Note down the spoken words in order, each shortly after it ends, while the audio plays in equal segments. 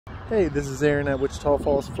Hey, this is Aaron at Wichita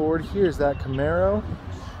Falls Ford. Here's that Camaro.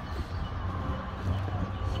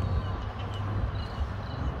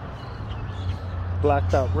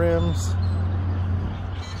 Blacked out rims.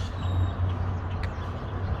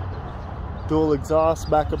 Dual exhaust,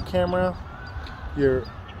 backup camera. Your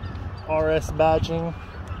RS badging.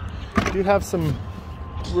 You do have some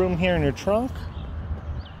room here in your trunk.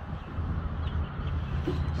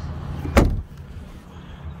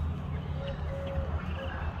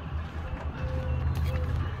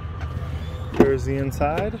 There's the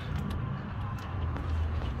inside.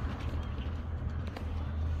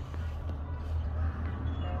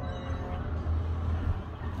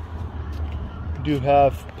 You do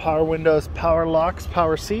have power windows, power locks,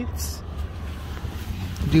 power seats.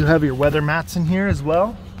 You do have your weather mats in here as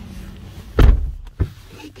well. You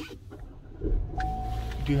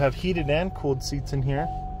do have heated and cooled seats in here.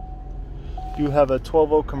 You do have a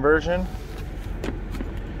 12-volt conversion.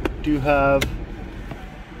 You do have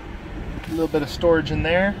a little bit of storage in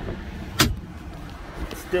there.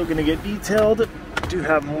 Still gonna get detailed. Do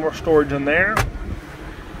have more storage in there.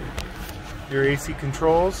 Your AC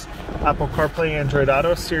controls, Apple CarPlay, Android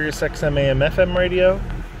Auto, Sirius XM AM FM radio.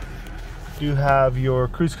 Do have your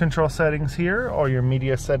cruise control settings here, or your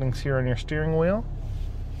media settings here on your steering wheel.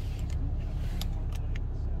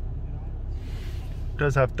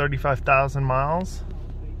 Does have 35,000 miles.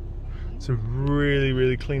 It's a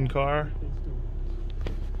really clean car.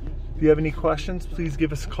 If you have any questions, please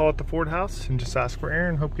give us a call at the Ford House and just ask for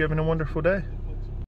Aaron. Hope you're having a wonderful day.